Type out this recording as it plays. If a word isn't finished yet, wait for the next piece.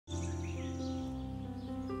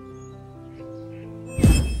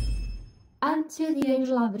Unto the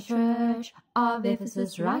angel of the church of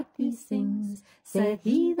Ephesus write these things. Saith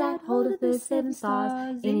he that holdeth the 7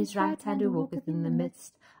 stars in his right hand, who walketh in the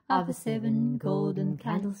midst of the 7 golden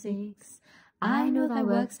candlesticks. I know thy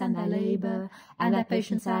works and thy labour, and thy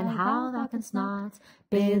patience, and how thou canst not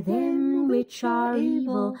bear them which are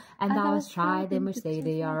evil, and thou hast tried them which say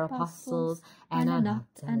they are apostles, and are not,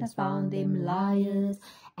 and hast found them liars,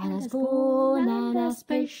 and hast borne, and hast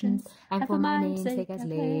patience, and for my name's sake hast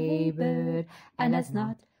laboured, and hast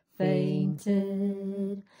not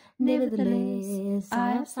fainted. Nevertheless,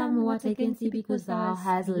 I have somewhat against thee, because thou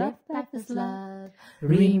hast left back this love.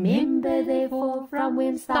 Remember therefore from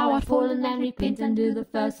whence thou art fallen, and repent, and do the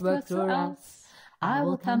first works, or else I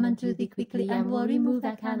will come unto thee quickly, and will remove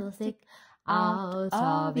that candlestick out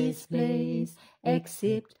of his place,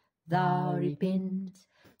 except thou repent.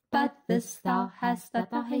 But this thou hast,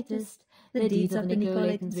 that thou hatest the deeds of the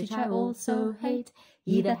Nicolaitans, which I also hate.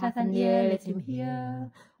 He that hath an ear, let him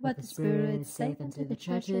hear what the Spirit saith unto the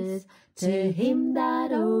churches. To him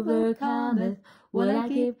that overcometh will I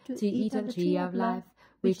give to eat of the tree of life,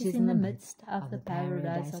 which is in the midst of the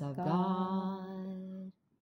paradise of God.